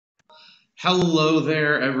Hello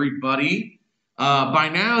there, everybody. By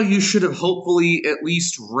now, you should have hopefully at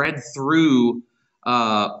least read through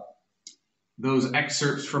those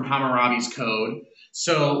excerpts from Hammurabi's code.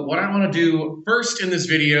 So what I want to do first in this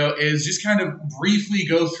video is just kind of briefly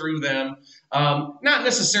go through them, not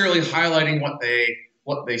necessarily highlighting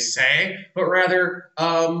what they say, but rather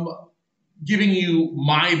giving you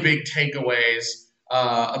my big takeaways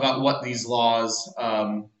about what these laws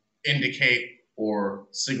indicate or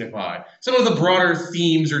signify. Some of the broader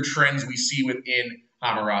themes or trends we see within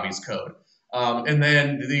Hammurabi's code. And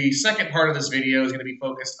then the second part of this video is going to be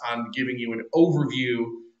focused on giving you an overview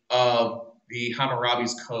of the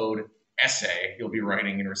Hammurabi's code essay you'll be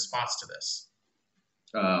writing in response to this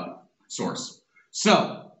source.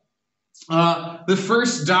 So, the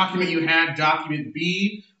first document you had, document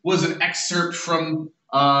B, was an excerpt from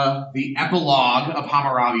the epilogue of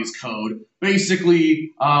Hammurabi's code.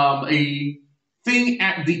 Basically, a thing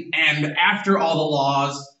at the end, after all the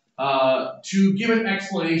laws, to give an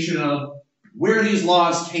explanation of where these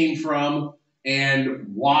laws came from and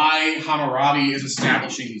why Hammurabi is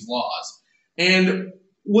establishing these laws. And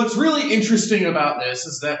what's really interesting about this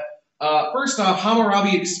is that, first off,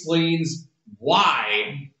 Hammurabi explains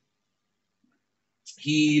why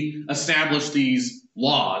he established these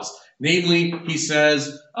laws. Namely, he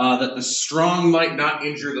says that the strong might not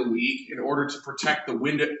injure the weak in order to protect the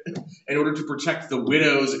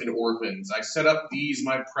widows and orphans. I set up these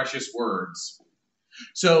my precious words.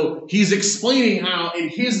 So he's explaining how, in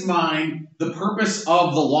his mind, the purpose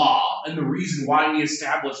of the law and the reason why he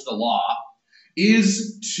established the law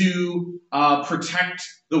is to protect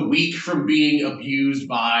the weak from being abused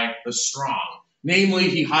by the strong. Namely,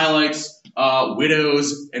 he highlights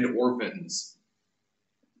widows and orphans.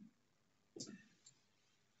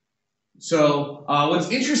 So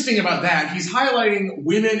what's interesting about that, he's highlighting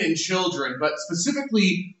women and children, but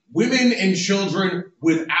specifically women and children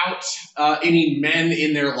without any men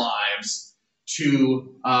in their lives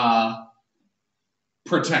to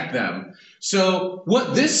protect them. So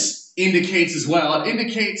what this indicates as well, it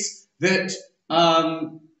indicates that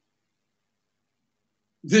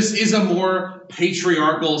this is a more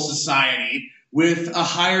patriarchal society with a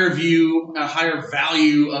higher value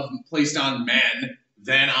placed on men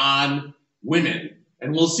than on women.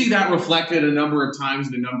 And we'll see that reflected a number of times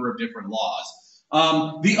in a number of different laws.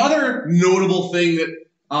 The other notable thing that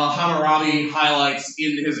Hammurabi highlights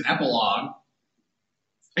in his epilogue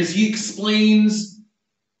is he explains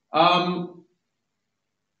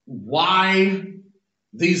why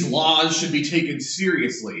these laws should be taken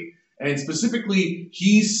seriously. And specifically,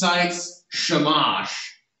 he cites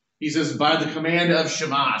Shamash. He says, by the command of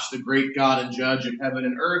Shamash, the great God and judge of heaven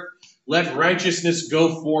and earth, let righteousness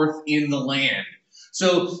go forth in the land.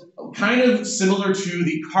 So kind of similar to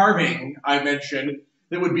the carving I mentioned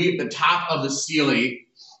that would be at the top of the stele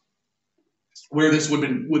where this would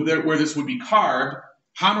be carved,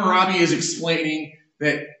 Hammurabi is explaining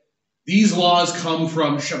that these laws come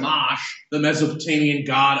from Shamash, the Mesopotamian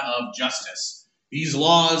god of justice. These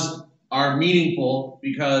laws are meaningful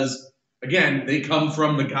because, again, they come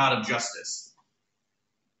from the god of justice.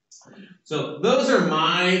 So those are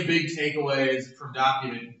my big takeaways from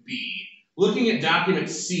document B. Looking at document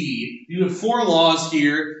C, you have 4 laws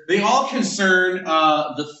here. They all concern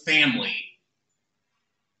the family.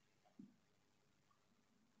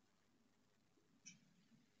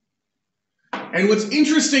 And what's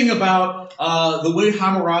interesting about the way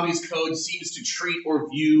Hammurabi's code seems to treat or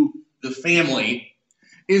view the family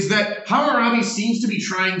is that Hammurabi seems to be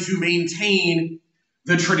trying to maintain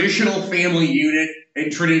the traditional family unit and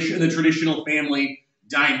the traditional family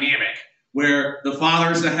dynamic, where the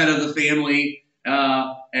father's the head of the family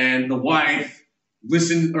and the wife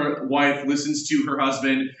listens to her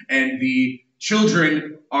husband, and the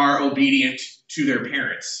children are obedient to their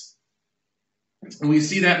parents. And we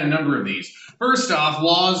see that in a number of these. First off,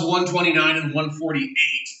 laws 129 and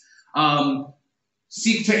 148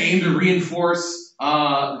 seek to aim to reinforce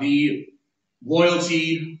the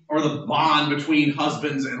loyalty or the bond between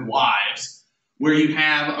husbands and wives, where you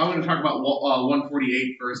have, I'm going to talk about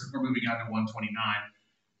 148 first before moving on to 129,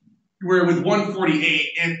 where with 148,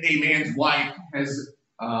 if a man's wife has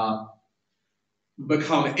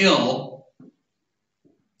become ill,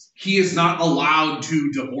 he is not allowed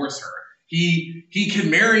to divorce her. He can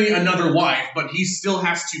marry another wife, but he still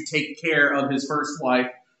has to take care of his first wife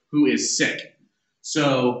who is sick.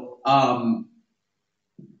 So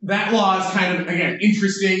that law is kind of, again,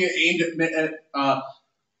 interesting, aimed at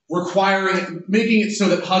making it so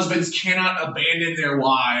that husbands cannot abandon their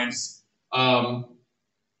wives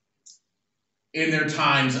in their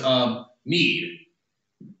times of need.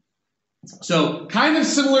 So kind of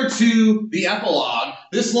similar to the epilogue,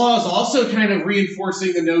 this law is also kind of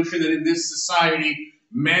reinforcing the notion that in this society,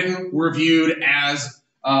 men were viewed as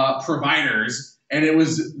providers, and it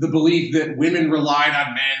was the belief that women relied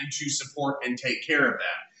on men to support and take care of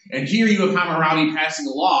them. And here you have Hammurabi passing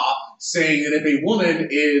a law saying that if a woman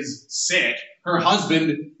is sick, her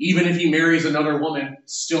husband, even if he marries another woman,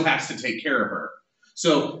 still has to take care of her.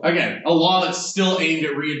 So again, a law that's still aimed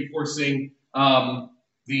at reinforcing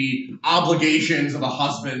the obligations of a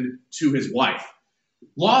husband to his wife.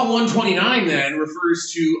 Law 129 then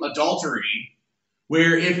refers to adultery,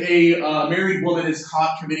 where if a married woman is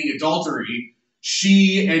caught committing adultery,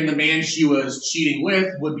 she and the man she was cheating with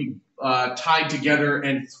would be tied together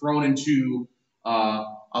and thrown into a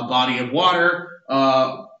body of water,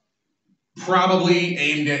 probably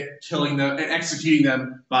aimed at killing them and executing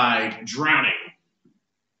them by drowning.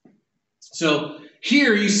 So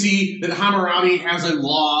here you see that Hammurabi has a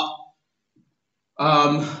law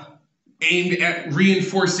aimed at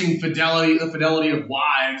reinforcing the fidelity of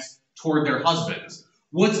wives toward their husbands.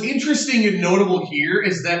 What's interesting and notable here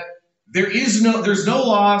is that there's no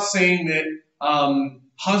law saying that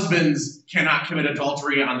husbands cannot commit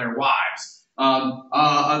adultery on their wives.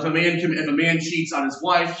 If a man cheats on his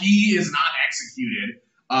wife, he is not executed.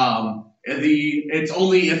 It's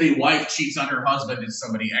only if a wife cheats on her husband is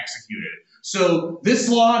somebody executed. So this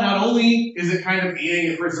law, not only is it kind of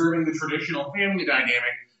aiming at preserving the traditional family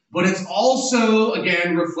dynamic, but it's also,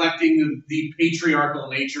 again, reflecting the patriarchal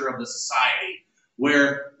nature of the society,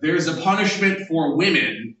 where there's a punishment for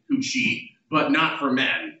women who cheat, but not for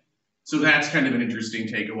men. So that's kind of an interesting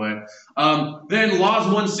takeaway. Then laws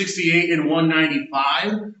 168 and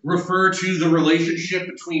 195 refer to the relationship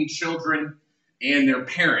between children and their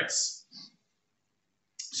parents.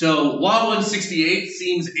 So law 168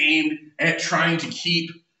 seems aimed at trying to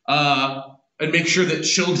keep and make sure that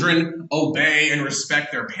children obey and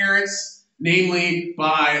respect their parents, namely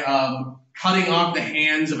by cutting off the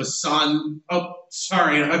hands of a son. Oh,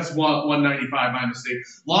 sorry, that's law 195, my mistake.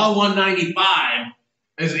 Law 195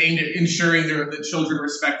 is aimed at ensuring that children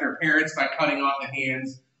respect their parents by cutting off the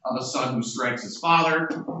hands of a son who strikes his father.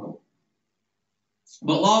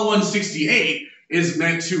 But law 168 is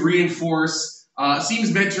meant to reinforce,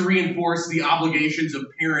 meant to reinforce the obligations of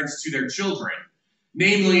parents to their children,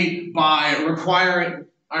 namely by requiring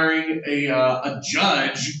a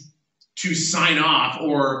judge to sign off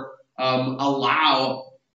or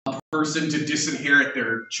allow a person to disinherit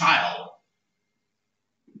their child.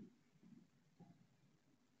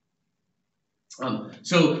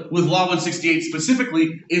 So with law 168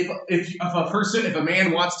 specifically, if a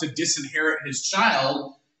man wants to disinherit his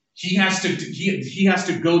child, he has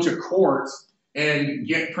to go to court and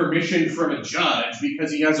get permission from a judge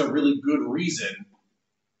because he has a really good reason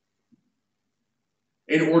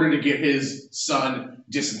in order to get his son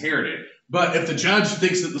disinherited. But if the judge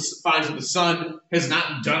finds that the son has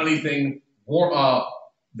not done anything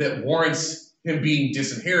that warrants him being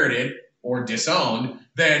disinherited or disowned,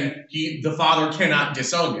 then the father cannot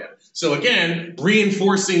disown him. So again,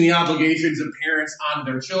 reinforcing the obligations of parents on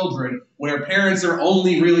their children, where parents are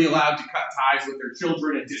only really allowed to cut ties with their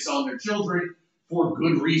children and disown their children for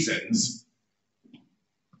good reasons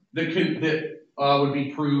that would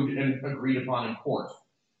be proved and agreed upon in court.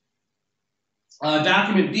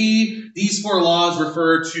 Document D, these four laws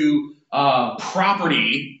refer to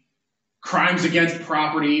property, crimes against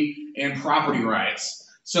property, and property rights.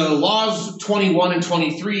 So laws 21 and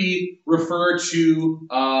 23 refer to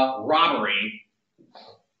robbery.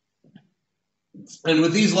 And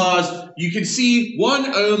with these laws, you can see, one,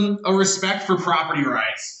 a respect for property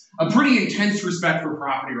rights, a pretty intense respect for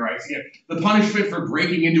property rights. Again, the punishment for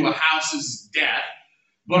breaking into a house is death.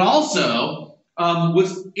 But also,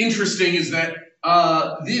 what's interesting is that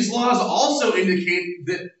these laws also indicate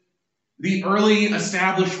that the early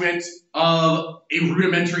establishment of a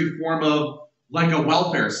rudimentary form of like a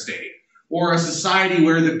welfare state, or a society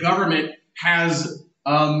where the government has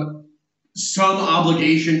some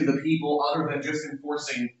obligation to the people other than just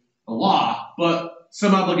enforcing the law, but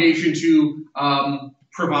some obligation to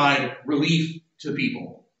provide relief to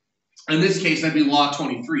people. In this case, that'd be Law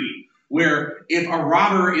 23, where if a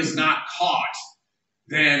robber is not caught,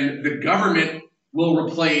 then the government will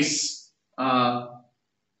replace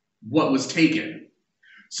what was taken.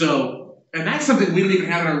 So, and that's something we don't even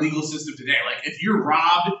have in our legal system today. Like, if you're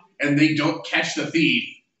robbed and they don't catch the thief,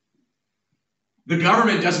 the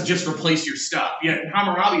government doesn't just replace your stuff. Yet in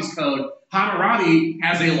Hammurabi's code, Hammurabi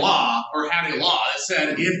has a law, or had a law, that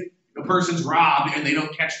said if a person's robbed and they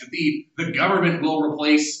don't catch the thief, the government will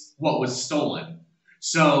replace what was stolen.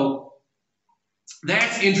 So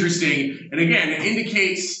that's interesting. And again, it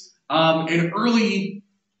indicates an early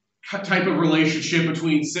type of relationship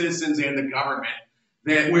between citizens and the government,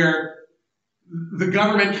 that where the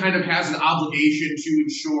government kind of has an obligation to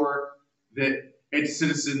ensure that its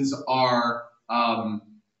citizens are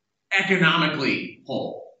economically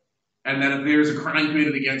whole. And that if there's a crime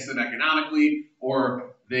committed against them economically,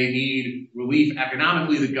 or they need relief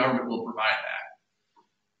economically, the government will provide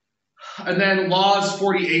that. And then laws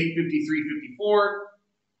 48, 53, 54.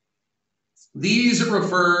 These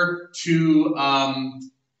refer to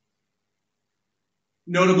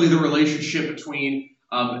notably the relationship between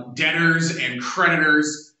debtors and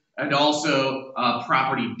creditors, and also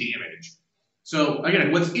property damage. So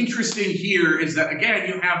again, what's interesting here is that, again,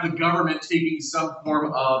 you have the government taking some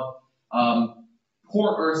form of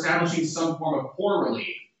establishing some form of poor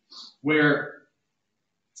relief, where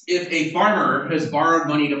if a farmer has borrowed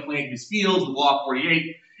money to plant his fields, the law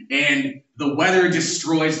 48, and the weather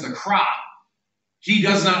destroys the crop, he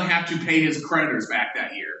does not have to pay his creditors back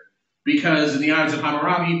that year. Because in the eyes of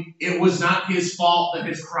Hammurabi, it was not his fault that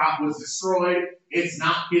his crop was destroyed. It's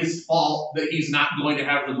not his fault that he's not going to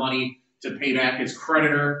have the money to pay back his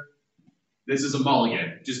creditor. This is a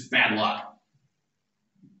mulligan, just bad luck.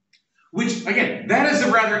 Which, again, that is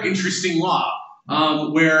a rather interesting law,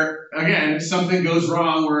 where, again, something goes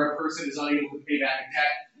wrong where a person is unable to pay back a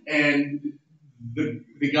debt, and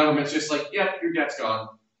the government's just like, yep, your debt's gone.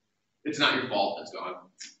 It's not your fault, it's gone.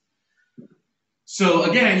 So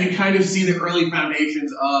again, you kind of see the early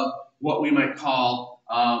foundations of what we might call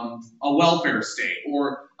a welfare state,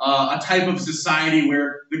 or a type of society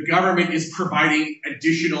where the government is providing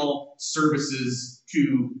additional services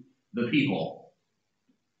to the people.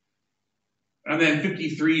 And then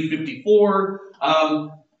 53, 54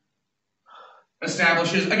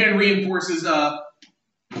 establishes, again, reinforces the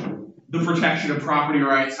protection of property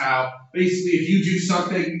rights, how basically if you do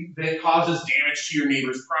something that causes damage to your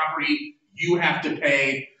neighbor's property, you have to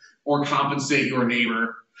pay or compensate your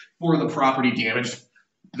neighbor for the property damage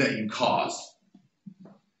that you caused.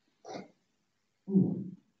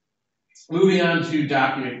 Moving on to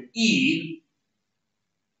document E,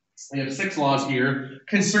 we have 6 laws here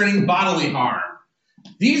concerning bodily harm.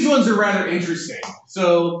 These ones are rather interesting.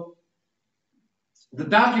 So, the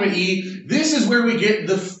document E, this is where we get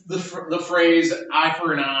the phrase eye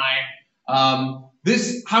for an eye.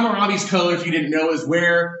 This Hammurabi's code, if you didn't know, is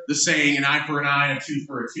where the saying an eye for an eye and a tooth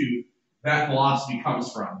for a tooth, that philosophy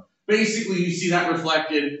comes from. Basically, you see that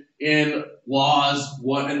reflected in law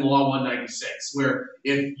 196, where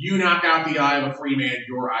if you knock out the eye of a free man,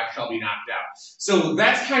 your eye shall be knocked out. So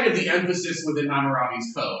that's kind of the emphasis within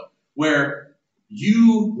Hammurabi's code, where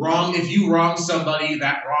if you wrong somebody,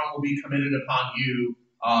 that wrong will be committed upon you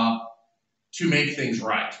to make things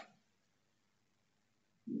right.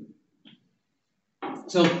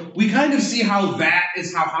 So we kind of see how that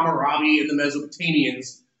is how Hammurabi and the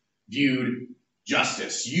Mesopotamians viewed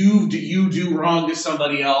justice. You do wrong to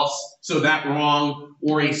somebody else, so that wrong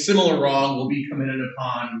or a similar wrong will be committed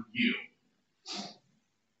upon you.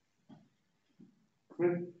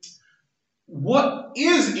 What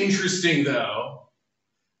is interesting, though,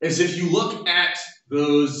 is if you look at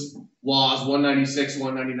those laws, 196,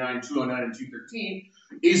 199, 209, and 213,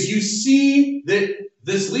 is you see that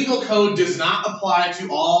this legal code does not apply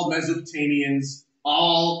to all Mesopotamians,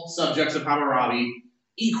 all subjects of Hammurabi,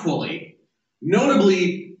 equally.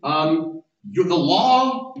 Notably, the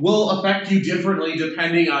law will affect you differently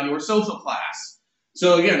depending on your social class.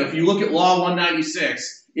 So again, if you look at law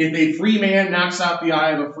 196, if a free man knocks out the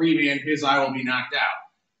eye of a free man, his eye will be knocked out.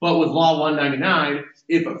 But with law 199,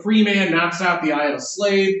 if a free man knocks out the eye of a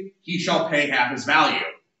slave, he shall pay half his value.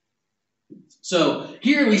 So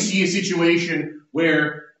here we see a situation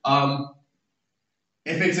where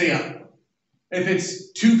if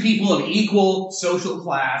it's two people of equal social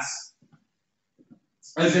class,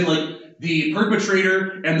 as in like the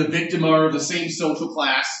perpetrator and the victim are of the same social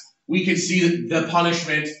class, we can see that the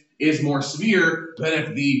punishment is more severe than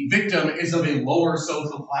if the victim is of a lower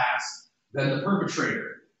social class than the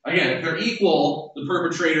perpetrator. Again, if they're equal, the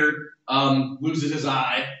perpetrator loses his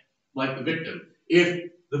eye, like the victim.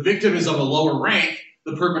 If the victim is of a lower rank,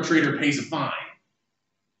 the perpetrator pays a fine.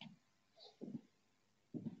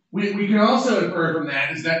 We can also infer from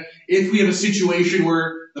that is that if we have a situation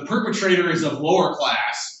where the perpetrator is of lower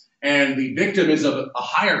class and the victim is of a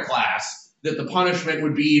higher class, that the punishment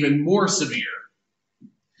would be even more severe.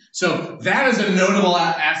 So that is a notable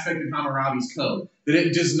aspect of Hammurabi's code, that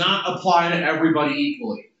it does not apply to everybody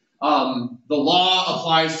equally. The law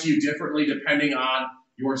applies to you differently depending on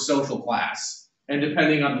your social class and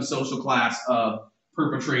depending on the social class of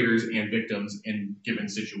perpetrators and victims in given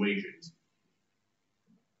situations.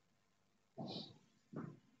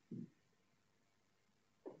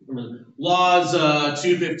 Laws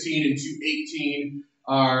 215 and 218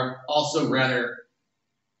 are also rather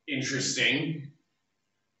interesting.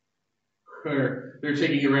 They're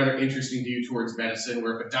taking a rather interesting view towards medicine,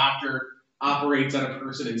 where if a doctor operates on a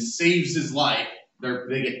person and saves his life,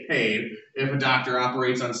 they get paid. If a doctor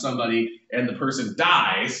operates on somebody and the person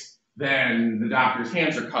dies, then the doctor's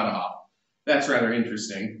hands are cut off. That's rather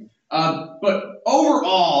interesting. But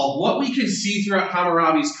overall, what we can see throughout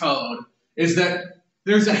Hammurabi's code is that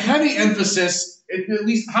there's a heavy emphasis, at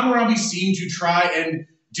least Hammurabi seemed to try and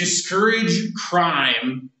discourage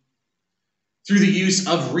crime through the use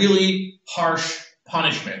of really harsh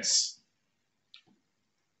punishments.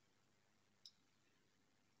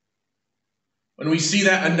 And we see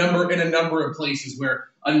that in a number of places where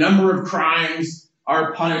a number of crimes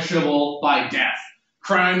are punishable by death.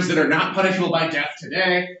 Crimes that are not punishable by death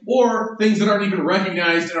today, or things that aren't even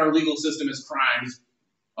recognized in our legal system as crimes,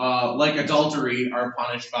 like adultery, are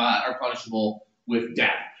punishable with death.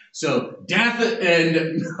 So death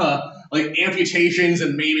and like amputations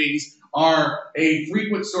and maimings are a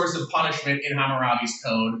frequent source of punishment in Hammurabi's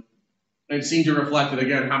code. And it seemed to reflect that,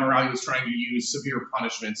 again, Hammurabi was trying to use severe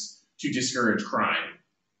punishments to discourage crime.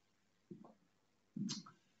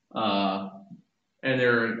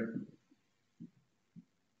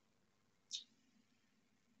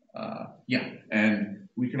 And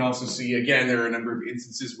we can also see, again, there are a number of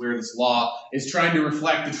instances where this law is trying to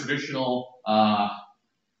reflect the traditional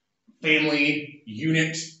family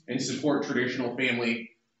unit and support traditional family,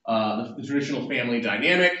 the traditional family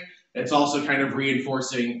dynamic. It's also kind of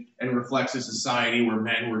reinforcing and reflects a society where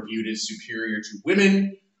men were viewed as superior to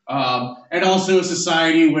women, and also a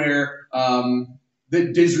society where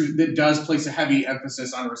that does place a heavy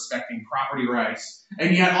emphasis on respecting property rights,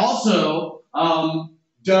 and yet also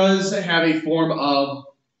does have a form of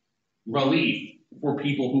relief for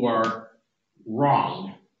people who are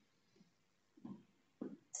wronged.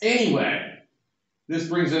 Anyway, this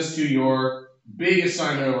brings us to your big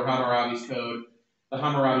assignment over Hammurabi's Code, the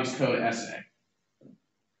Hammurabi's Code essay.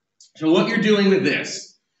 So what you're doing with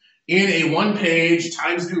this, in a one-page,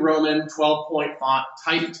 Times New Roman, 12-point font,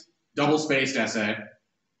 typed, double-spaced essay,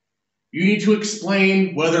 you need to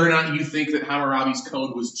explain whether or not you think that Hammurabi's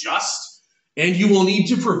Code was just, and you will need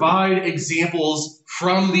to provide examples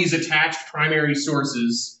from these attached primary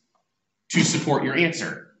sources to support your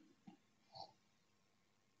answer.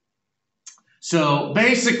 So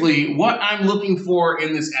basically, what I'm looking for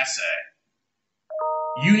in this essay,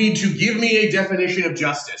 you need to give me a definition of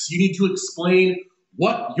justice. You need to explain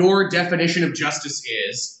what your definition of justice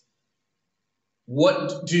is.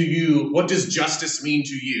 What does justice mean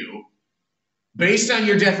to you? Based on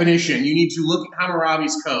your definition, you need to look at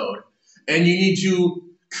Hammurabi's Code, and you need to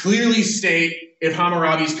clearly state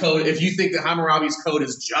if you think that Hammurabi's Code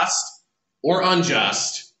is just or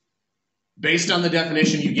unjust, based on the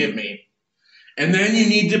definition you give me. And then you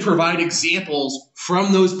need to provide examples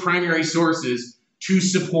from those primary sources to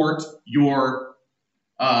support your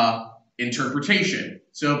interpretation.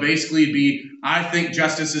 So basically it'd be, I think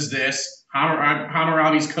justice is this,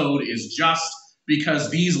 Hammurabi's Code is just because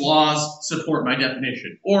these laws support my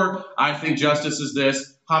definition. Or I think justice is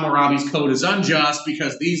this, Hammurabi's Code is unjust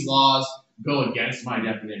because these laws go against my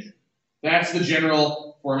definition. That's the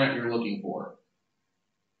general format you're looking for.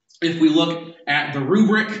 If we look at the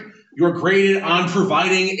rubric, you're graded on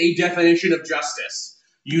providing a definition of justice.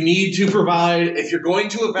 You need to provide, if you're going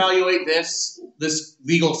to evaluate this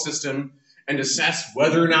legal system and assess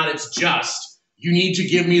whether or not it's just, you need to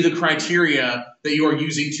give me the criteria that you are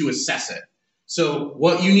using to assess it. So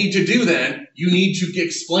what you need to do then, you need to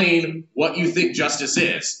explain what you think justice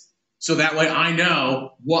is. So that way I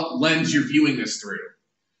know what lens you're viewing this through.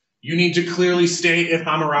 You need to clearly state if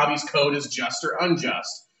Hammurabi's Code is just or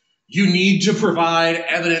unjust. You need to provide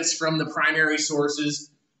evidence from the primary sources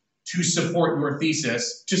to support your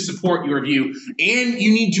thesis, to support your view, and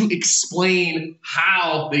you need to explain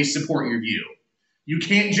how they support your view. You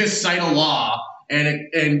can't just cite a law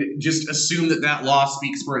and just assume that that law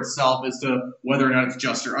speaks for itself as to whether or not it's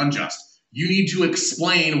just or unjust. You need to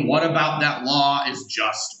explain what about that law is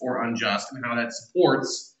just or unjust and how that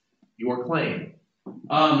supports your claim.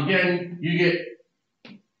 Again, you get,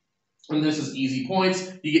 and this is easy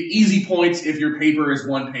points, you get easy points if your paper is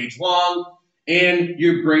 1 page long and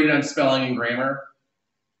you're graded on spelling and grammar.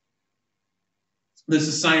 This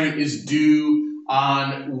assignment is due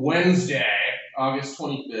on Wednesday, August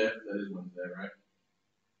 25th. That is Wednesday, right?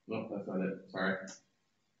 No, that's not it. Sorry.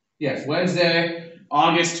 Yes, Wednesday,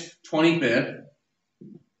 August 25th.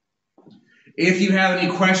 If you have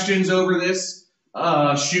any questions over this,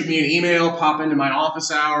 shoot me an email, pop into my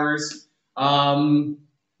office hours.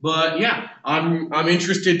 But yeah, I'm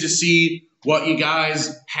interested to see what you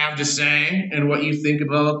guys have to say and what you think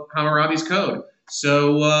about Hammurabi's code.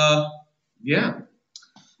 So yeah,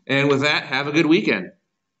 and with that, have a good weekend.